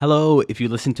Hello, if you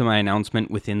listened to my announcement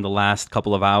within the last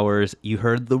couple of hours, you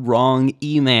heard the wrong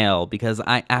email because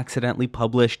I accidentally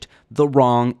published the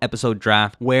wrong episode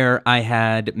draft where I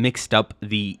had mixed up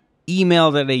the email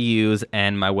that I use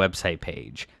and my website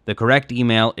page. The correct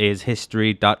email is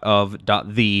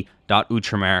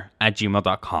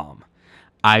history.of.the.outremer@gmail.com.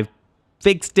 I've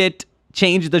fixed it,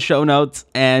 changed the show notes,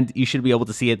 and you should be able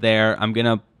to see it there. I'm going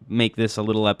to make this a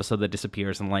little episode that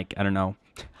disappears in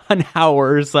an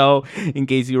hour or so, in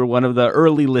case you were one of the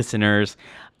early listeners.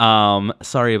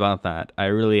 Sorry about that. I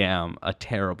really am a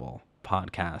terrible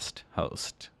podcast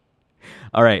host.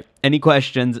 All right. Any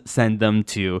questions, send them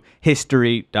to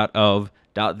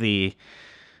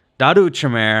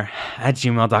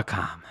history.of.the.outremer@gmail.com.